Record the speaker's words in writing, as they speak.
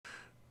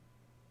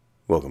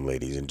Welcome,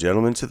 ladies and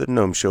gentlemen, to the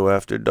Gnome Show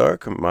After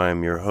Dark.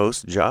 I'm your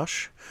host,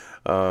 Josh.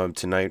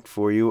 Tonight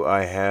for you,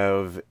 I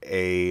have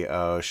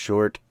a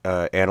short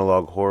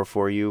analog horror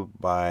for you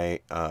by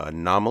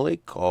Anomaly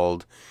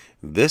called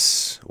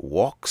This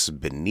Walks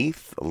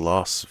Beneath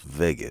Las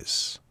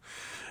Vegas.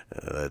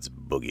 That's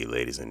boogie,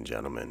 ladies and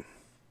gentlemen.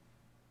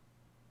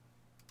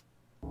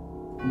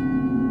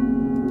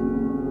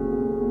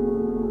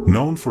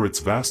 Known for its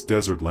vast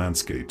desert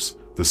landscapes,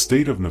 the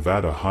state of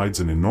Nevada hides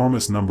an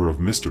enormous number of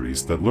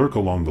mysteries that lurk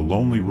along the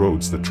lonely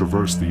roads that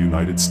traverse the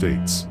United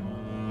States.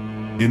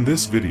 In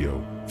this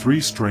video,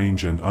 3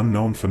 strange and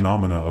unknown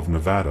phenomena of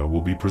Nevada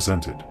will be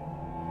presented.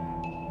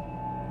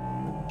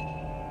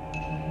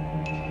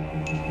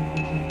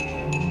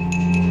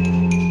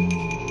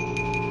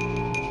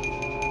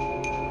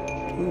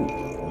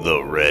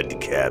 The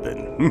Red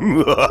Cabin.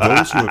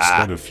 Those who have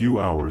spent a few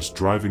hours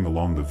driving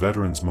along the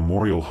Veterans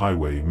Memorial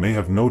Highway may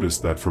have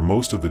noticed that for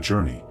most of the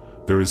journey,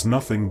 there is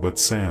nothing but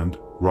sand,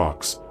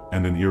 rocks,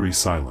 and an eerie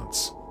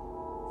silence.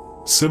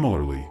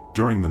 Similarly,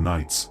 during the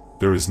nights,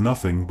 there is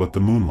nothing but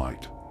the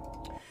moonlight.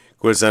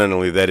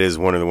 Coincidentally, that is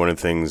one of the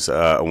things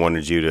I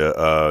wanted you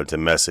to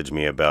message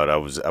me about.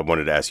 I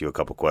wanted to ask you a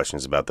couple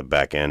questions about the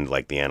back end,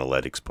 like the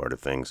analytics part of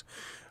things.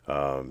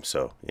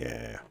 So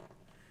yeah.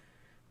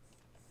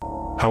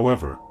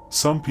 However,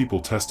 some people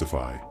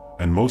testify,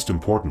 and most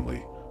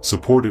importantly,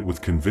 support it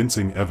with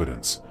convincing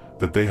evidence,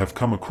 that they have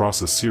come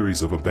across a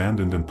series of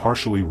abandoned and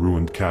partially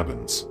ruined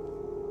cabins.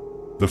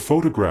 The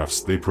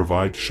photographs they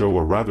provide show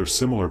a rather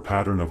similar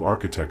pattern of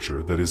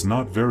architecture that is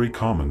not very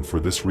common for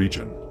this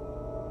region.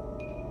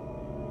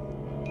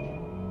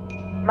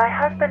 My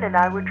husband and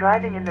I were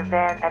driving in the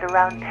van at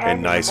around 10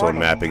 And nice in the on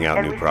morning, mapping out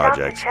and new we stopped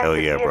to projects. check Hell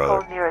the yeah, vehicle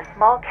brother. near a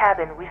small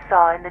cabin we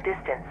saw in the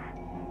distance.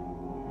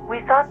 We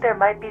thought there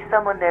might be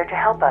someone there to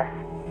help us,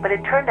 but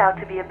it turned out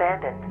to be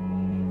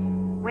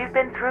abandoned. We've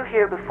been through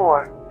here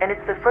before, and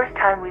it's the first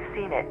time we've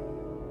seen it.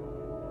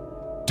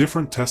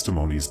 Different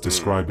testimonies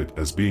describe it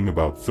as being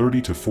about 30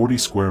 to 40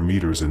 square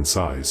meters in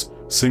size,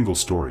 single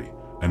story,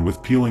 and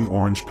with peeling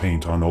orange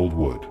paint on old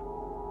wood.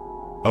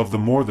 Of the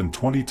more than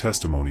 20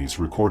 testimonies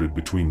recorded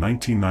between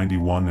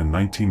 1991 and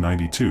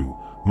 1992,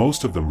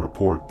 most of them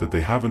report that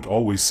they haven't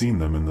always seen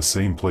them in the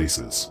same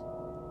places.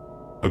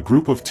 A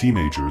group of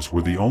teenagers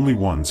were the only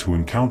ones who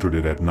encountered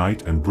it at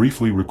night and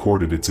briefly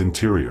recorded its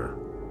interior.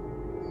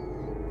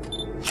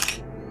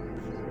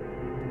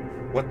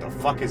 What the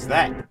fuck is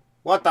that?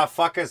 What the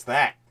fuck is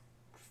that?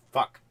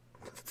 Fuck.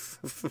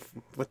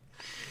 What?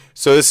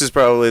 So this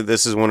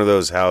is one of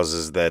those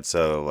houses that's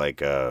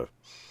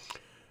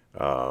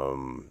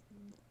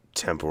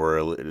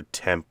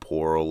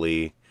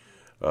temporally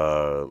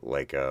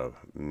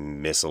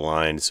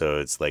misaligned, so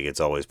it's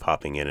always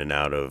popping in and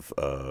out of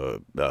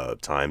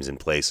times and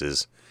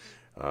places,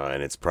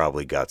 and it's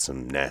probably got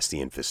some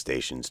nasty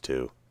infestations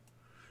too,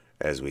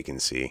 as we can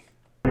see.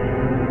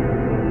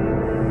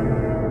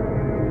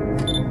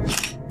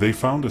 They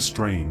found a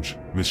strange,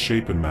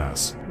 misshapen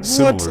mass,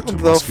 similar to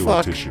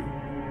muscular tissue.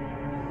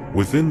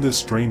 Within this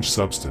strange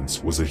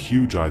substance was a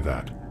huge eye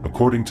that,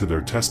 according to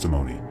their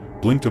testimony,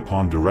 blinked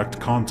upon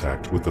direct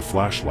contact with the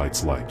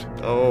flashlight's light.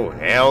 Oh,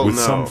 hell no. With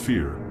some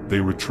fear,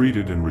 they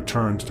retreated and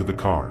returned to the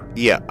car.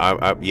 Yeah,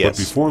 yes. But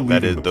before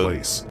leaving the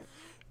place...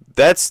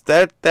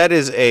 That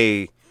is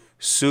a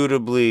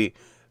suitably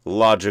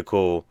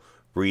logical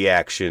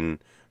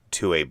reaction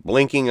to a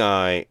blinking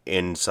eye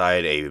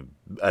inside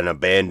an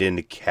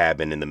abandoned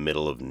cabin in the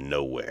middle of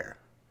nowhere.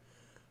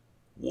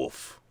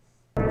 Woof.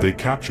 They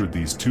captured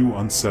these 2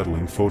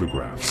 unsettling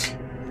photographs.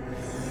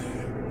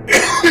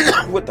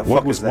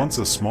 What was once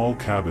a small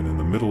cabin in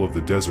the middle of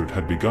the desert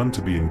had begun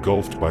to be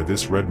engulfed by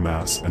this red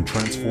mass and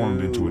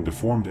transformed into a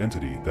deformed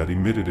entity that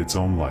emitted its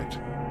own light.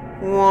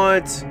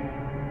 What?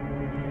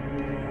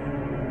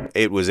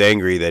 It was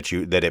angry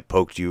that it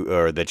poked you,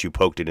 or that you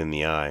poked it in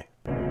the eye.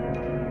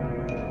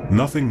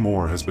 Nothing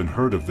more has been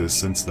heard of this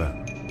since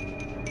then.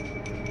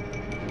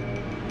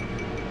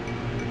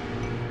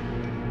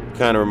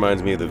 Kind of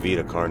reminds me of the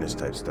Vita Carnis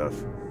type stuff.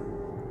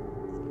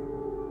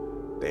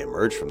 They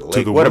emerged from the lake.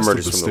 To the What west of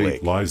emerges the from the state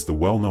lake? lies the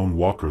well-known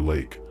Walker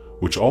Lake,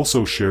 which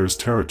also shares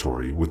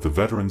territory with the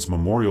Veterans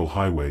Memorial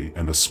Highway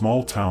and a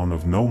small town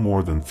of no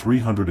more than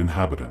 300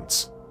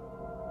 inhabitants.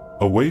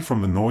 Away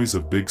from the noise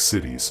of big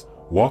cities,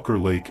 Walker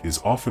Lake is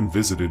often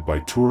visited by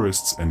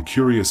tourists and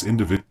curious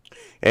individuals.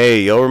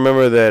 Hey, y'all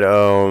remember that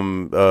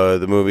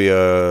the movie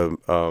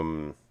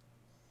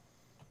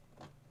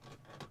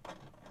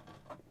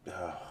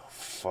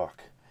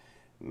fuck,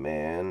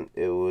 man,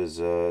 it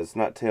was it's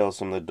not Tales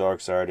from the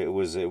Dark Side. It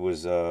was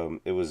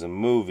a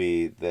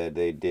movie that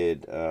they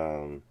did,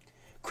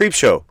 Creep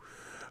Show,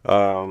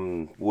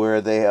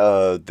 where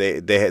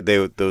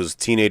those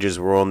teenagers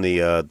were on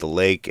the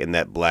lake, and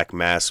that black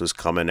mass was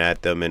coming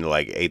at them and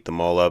like ate them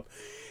all up.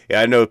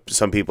 Yeah, I know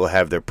some people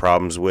have their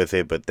problems with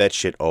it, but that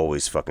shit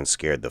always fucking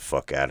scared the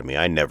fuck out of me.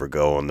 I never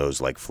go on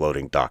those like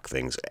floating dock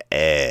things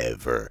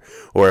ever.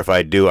 Or if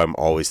I do, I'm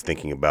always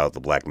thinking about the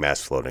black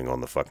mass floating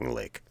on the fucking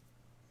lake.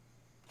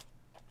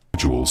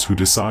 individuals who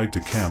decide to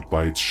camp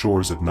by its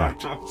shores at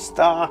night.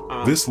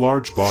 Stop. This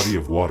large body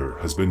of water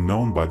has been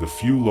known by the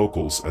few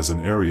locals as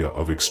an area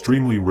of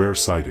extremely rare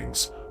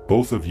sightings,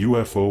 both of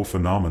UFO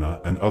phenomena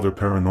and other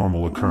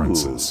paranormal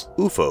occurrences.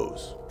 Ooh,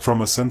 UFOs.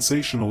 From a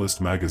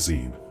sensationalist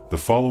magazine, the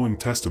following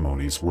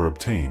testimonies were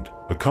obtained,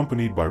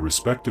 accompanied by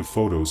respective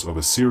photos of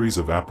a series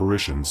of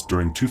apparitions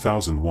during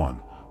 2001,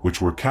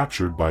 which were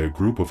captured by a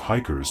group of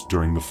hikers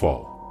during the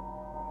fall.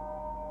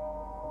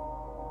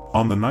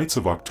 On the nights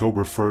of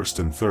October 1st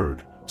and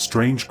 3rd,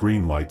 strange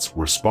green lights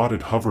were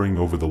spotted hovering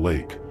over the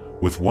lake,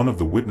 with one of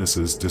the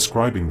witnesses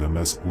describing them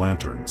as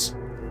lanterns.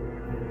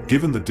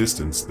 Given the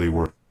distance they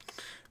were,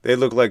 They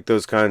look like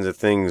those kinds of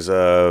things,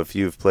 if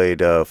you've played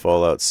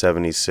Fallout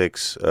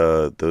 76,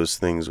 those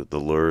things with the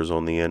lures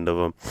on the end of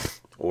them,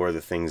 or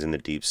the things in the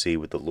deep sea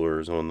with the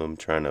lures on them,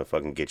 trying to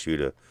fucking get you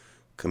to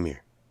come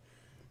here.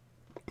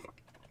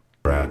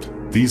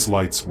 these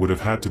lights would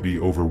have had to be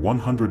over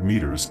 100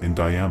 meters in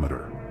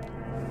diameter.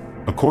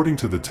 According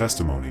to the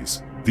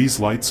testimonies, these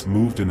lights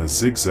moved in a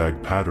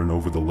zigzag pattern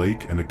over the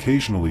lake and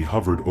occasionally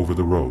hovered over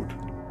the road.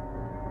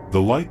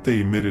 The light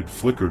they emitted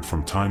flickered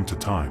from time to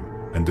time,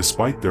 and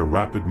despite their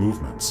rapid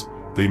movements,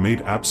 they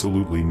made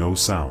absolutely no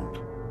sound.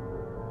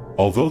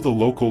 Although the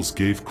locals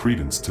gave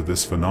credence to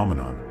this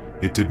phenomenon,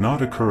 it did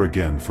not occur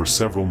again for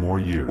several more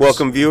years.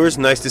 Welcome, viewers.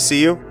 Nice to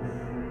see you.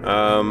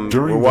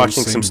 We're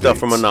watching some stuff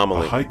from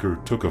Anomaly. A hiker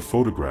took a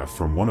photograph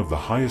from one of the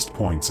highest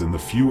points in the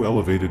few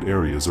elevated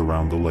areas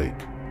around the lake.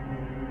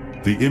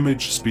 The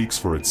image speaks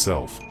for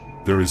itself.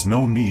 There is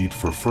no need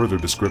for further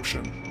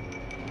description.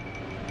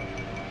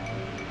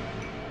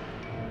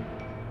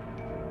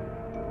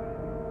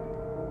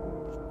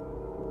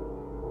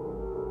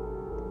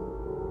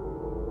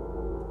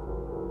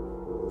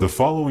 The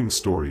following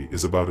story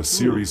is about a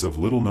series of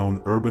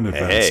little-known urban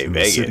events in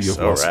the city of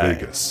Las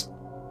Vegas.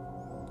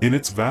 In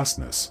its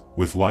vastness,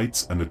 with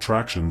lights and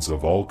attractions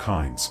of all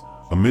kinds,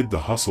 amid the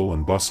hustle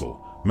and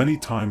bustle, many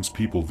times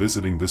people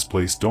visiting this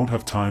place don't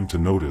have time to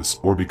notice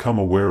or become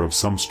aware of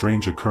some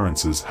strange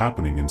occurrences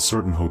happening in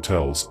certain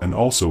hotels and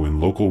also in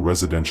local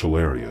residential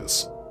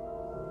areas.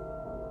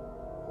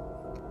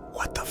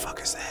 What the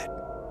fuck is that?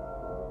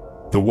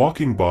 The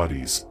Walking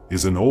Bodies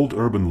is an old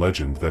urban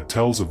legend that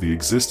tells of the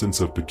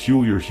existence of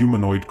peculiar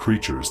humanoid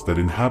creatures that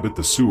inhabit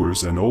the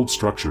sewers and old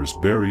structures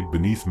buried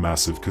beneath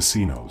massive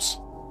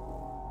casinos.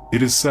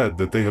 It is said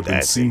that they have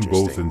been seen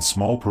both in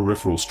small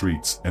peripheral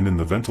streets and in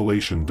the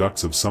ventilation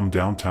ducts of some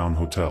downtown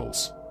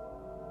hotels.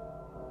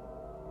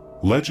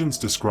 Legends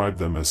describe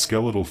them as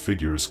skeletal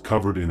figures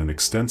covered in an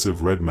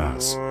extensive red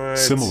mass,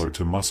 similar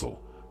to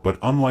muscle, but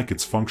unlike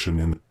its function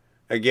in...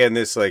 Again,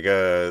 this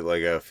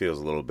feels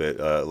a little bit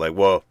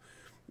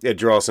it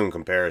draws some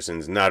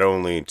comparisons not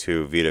only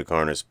to Vita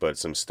Carnis but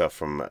some stuff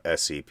from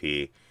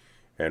SCP,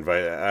 and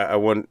I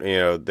want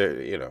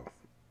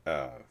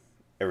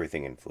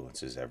everything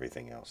influences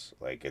everything else.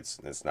 Like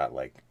it's not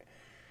like,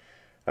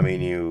 I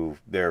mean,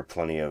 there are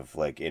plenty of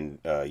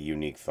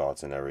unique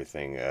thoughts and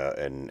everything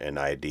and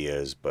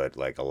ideas, but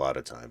like a lot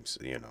of times,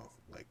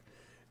 like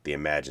the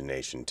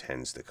imagination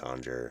tends to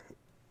conjure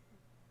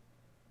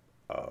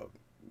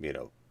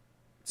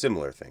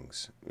similar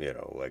things,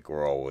 like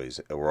we're all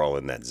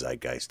in that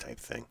zeitgeist type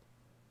thing.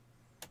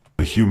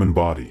 The human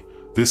body.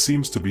 This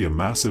seems to be a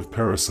massive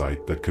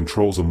parasite that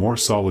controls a more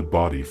solid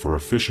body for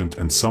efficient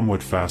and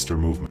somewhat faster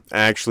movement.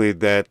 Actually,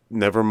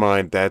 never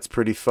mind, that's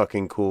pretty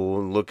fucking cool.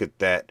 And look at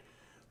that.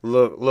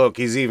 Look,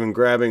 he's even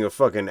grabbing a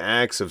fucking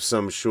axe of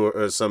some sort.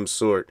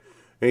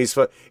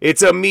 And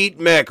it's a meat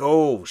mech.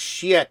 Oh,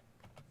 shit.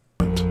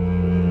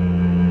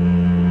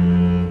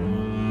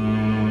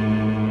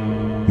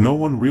 No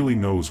one really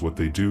knows what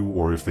they do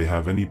or if they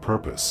have any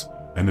purpose,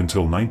 and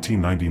until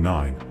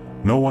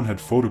 1999, no one had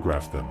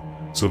photographed them,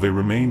 so they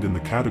remained in the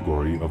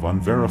category of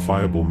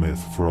unverifiable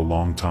myth for a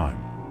long time.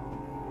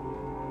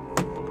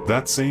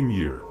 That same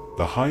year,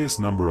 the highest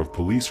number of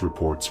police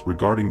reports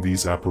regarding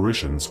these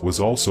apparitions was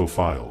also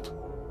filed.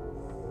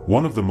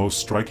 One of the most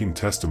striking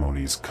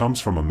testimonies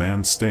comes from a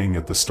man staying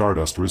at the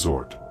Stardust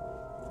Resort.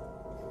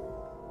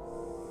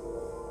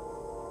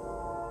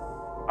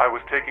 I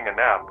was taking a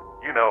nap,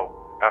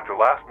 after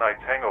last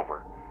night's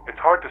hangover. It's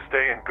hard to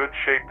stay in good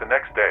shape the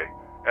next day,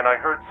 and I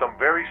heard some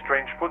very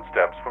strange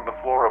footsteps from the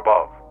floor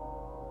above.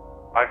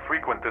 I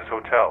frequent this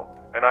hotel,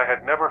 and I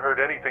had never heard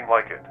anything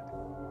like it.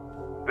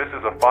 This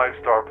is a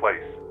 5-star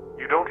place.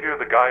 You don't hear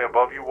the guy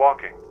above you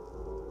walking.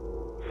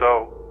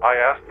 So, I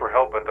asked for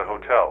help at the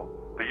hotel.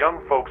 The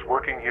young folks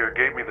working here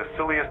gave me the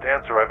silliest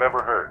answer I've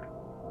ever heard.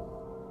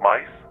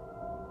 Mice?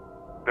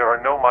 There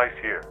are no mice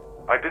here.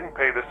 I didn't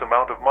pay this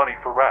amount of money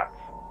for rats.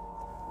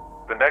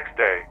 The next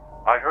day,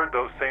 I heard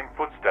those same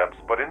footsteps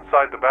but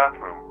inside the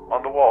bathroom,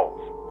 on the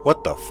walls.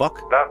 What the fuck?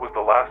 That was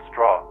the last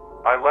straw.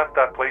 I left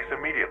that place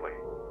immediately.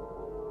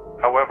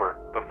 However,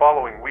 the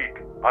following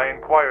week, I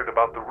inquired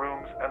about the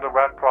rooms and the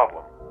rat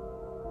problem.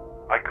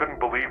 I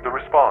couldn't believe the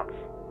response.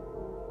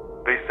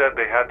 They said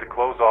they had to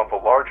close off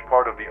a large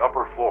part of the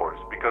upper floors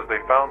because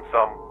they found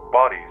some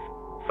bodies,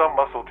 some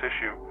muscle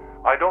tissue.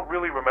 I don't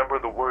really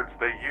remember the words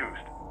they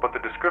used, but the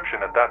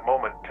description at that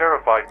moment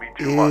terrified me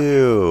too much.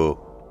 Ew.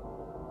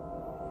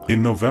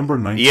 In November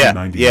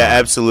 1999, Yeah,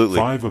 absolutely.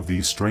 5 of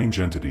these strange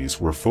entities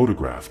were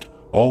photographed,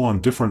 all on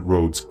different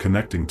roads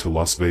connecting to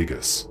Las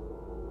Vegas.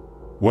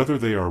 Whether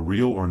they are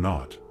real or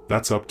not,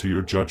 that's up to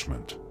your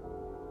judgment.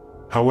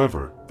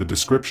 However, the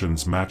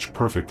descriptions match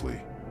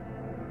perfectly.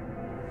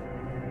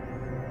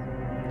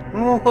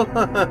 What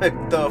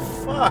the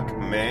fuck,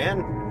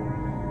 man?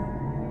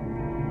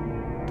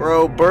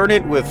 Bro, burn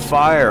it with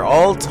fire.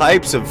 All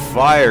types of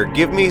fire.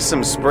 Give me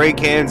some spray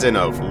cans and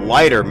a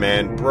lighter,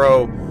 man.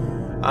 Bro,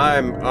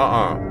 I'm,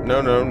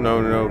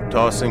 No.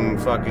 Tossing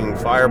fucking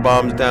fire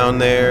bombs down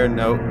there.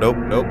 Nope.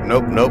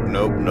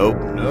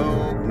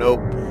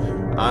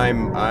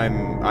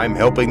 I'm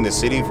helping the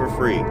city for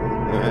free.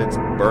 Let's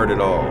burn it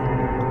all.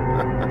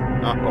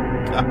 Oh,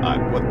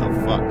 God, what the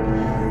fuck?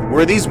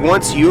 Were these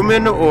once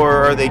human, or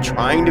are they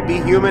trying to be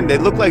human? They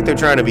look like they're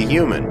trying to be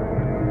human.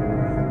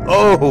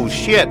 Oh,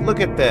 shit, look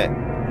at that.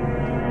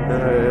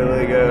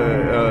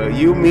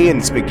 You, me,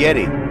 and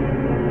spaghetti.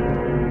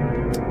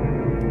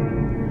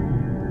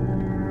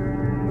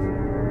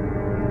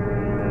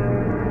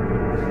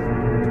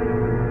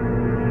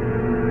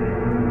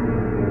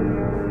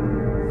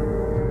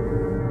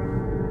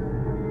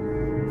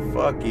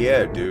 Fuck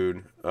yeah,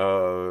 dude.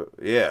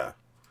 Yeah.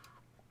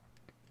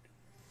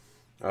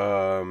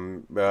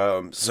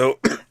 So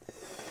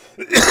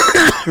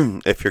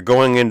if you're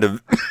going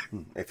into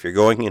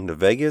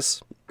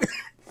Vegas,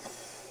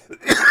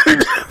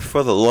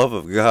 for the love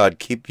of God,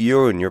 keep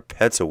you and your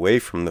pets away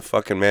from the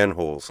fucking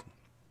manholes.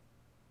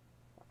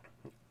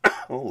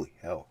 Holy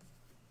hell.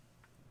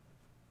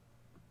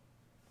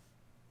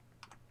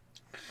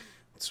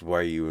 That's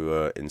why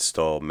you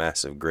install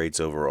massive grates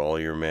over all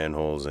your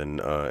manholes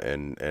and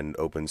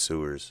open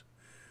sewers,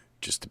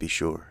 just to be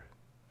sure.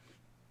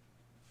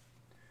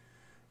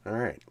 All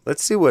right,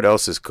 let's see what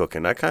else is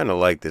cooking. I kind of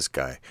like this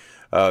guy.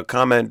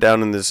 Comment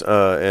down in this,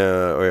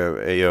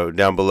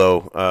 down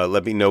below.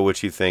 Let me know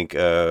what you think.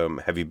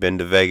 Have you been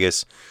to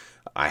Vegas?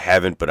 I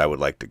haven't, but I would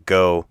like to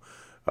go.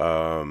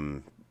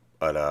 Have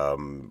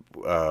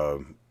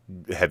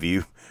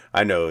you?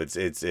 I know it's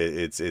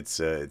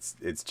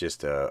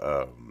just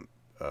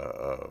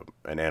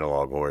an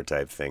analog horror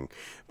type thing.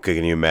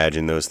 Can you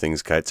imagine those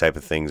things, type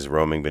of things,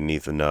 roaming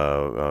beneath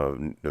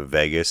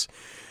Vegas?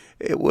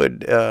 It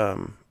would,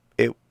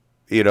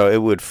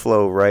 it would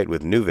flow right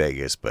with New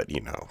Vegas, but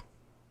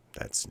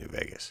that's New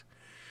Vegas.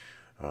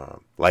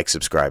 Like,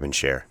 subscribe, and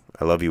share.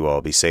 I love you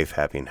all. Be safe,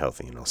 happy, and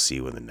healthy, and I'll see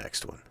you in the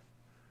next one.